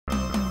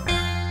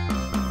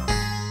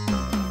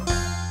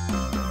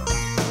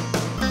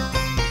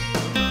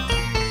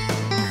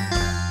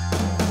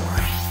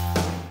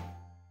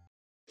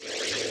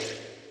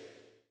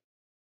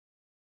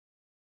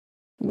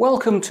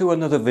Welcome to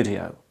another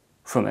video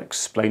from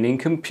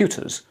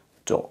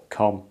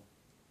explainingcomputers.com.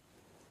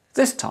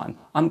 This time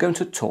I'm going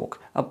to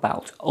talk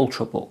about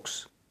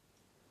Ultrabooks.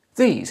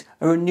 These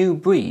are a new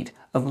breed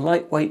of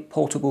lightweight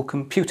portable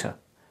computer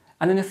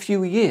and in a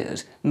few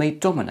years may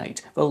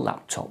dominate the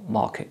laptop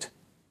market.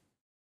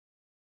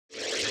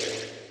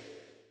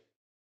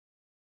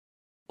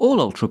 All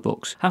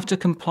Ultrabooks have to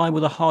comply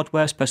with a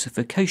hardware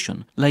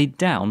specification laid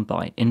down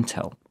by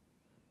Intel.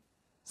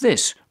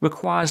 This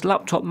requires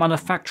laptop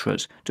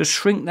manufacturers to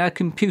shrink their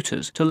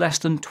computers to less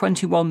than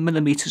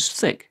 21mm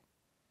thick,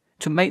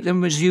 to make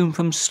them resume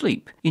from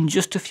sleep in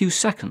just a few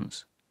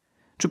seconds,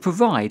 to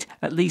provide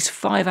at least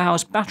 5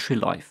 hours battery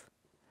life,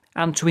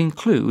 and to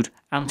include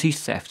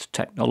anti-theft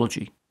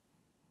technology.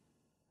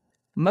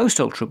 Most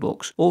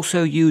Ultrabooks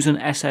also use an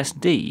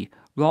SSD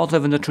rather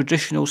than a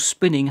traditional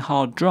spinning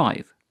hard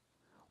drive,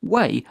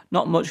 weigh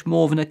not much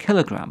more than a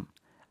kilogram,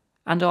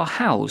 and are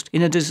housed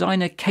in a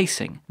designer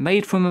casing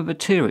made from a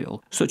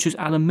material such as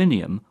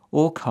aluminium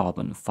or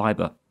carbon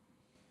fibre.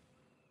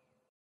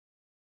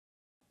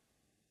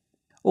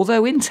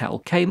 Although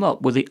Intel came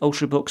up with the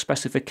Ultrabook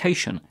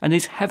specification and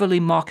is heavily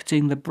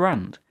marketing the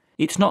brand,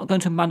 it's not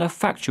going to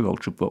manufacture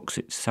Ultrabooks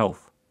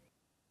itself.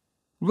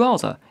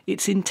 Rather,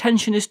 its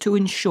intention is to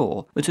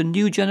ensure that a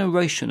new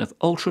generation of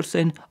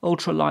ultra-thin,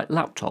 ultralight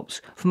laptops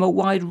from a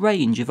wide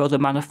range of other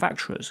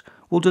manufacturers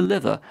will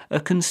deliver a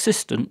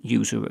consistent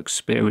user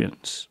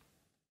experience.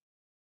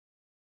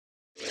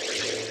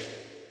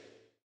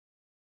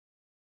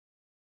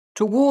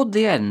 Toward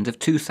the end of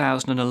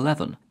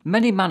 2011,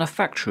 many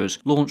manufacturers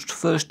launched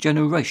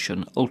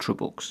first-generation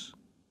Ultrabooks.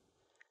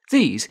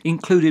 These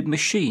included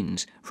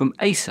machines from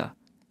Acer,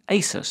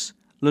 Asus,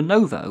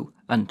 Lenovo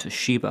and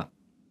Toshiba.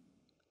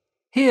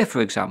 Here,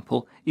 for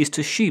example, is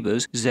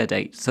Toshiba's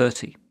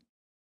Z830.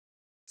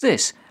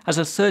 This has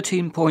a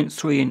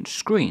 13.3-inch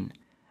screen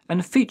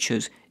and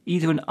features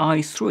either an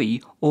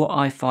i3 or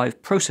i5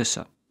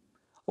 processor,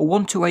 a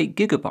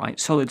 128GB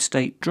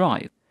solid-state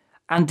drive,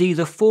 and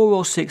either 4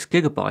 or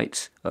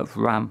 6GB of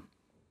RAM.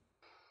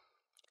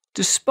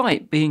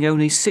 Despite being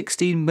only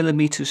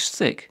 16mm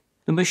thick,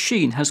 the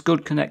machine has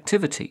good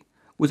connectivity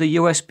with a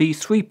USB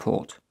 3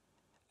 port,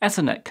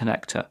 Ethernet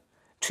connector,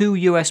 2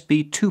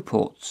 USB 2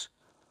 ports,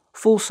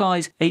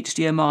 full-size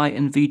HDMI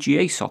and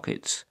VGA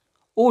sockets,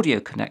 audio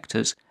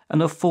connectors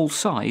and a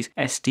full-size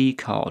SD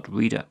card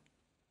reader.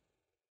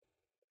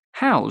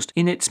 Housed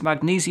in its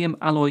magnesium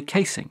alloy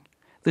casing,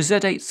 the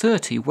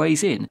Z830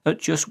 weighs in at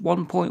just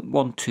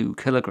 1.12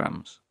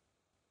 kilograms.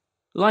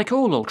 Like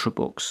all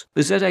Ultrabooks,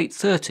 the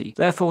Z830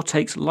 therefore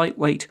takes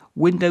lightweight,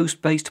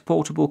 Windows-based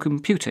portable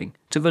computing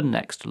to the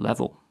next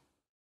level.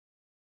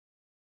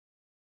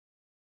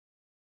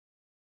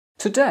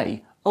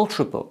 Today,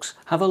 Ultrabooks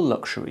have a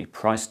luxury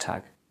price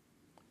tag.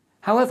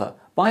 However,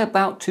 by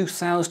about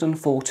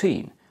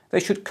 2014, they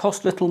should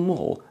cost little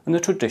more than a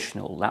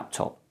traditional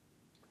laptop.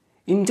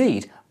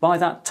 Indeed, by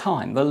that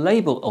time the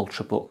label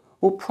Ultrabook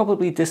will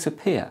probably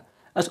disappear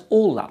as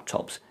all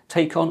laptops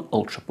take on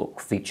Ultrabook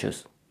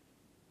features.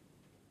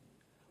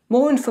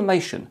 More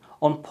information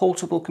on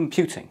portable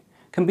computing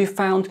can be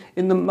found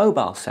in the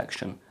mobile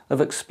section of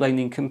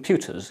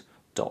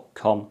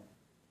explainingcomputers.com.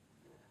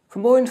 For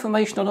more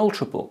information on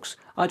Ultrabooks,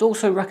 I'd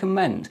also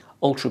recommend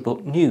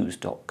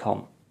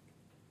ultrabooknews.com.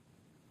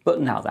 But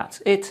now that's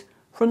it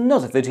for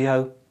another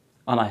video,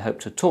 and I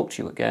hope to talk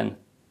to you again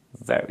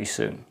very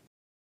soon.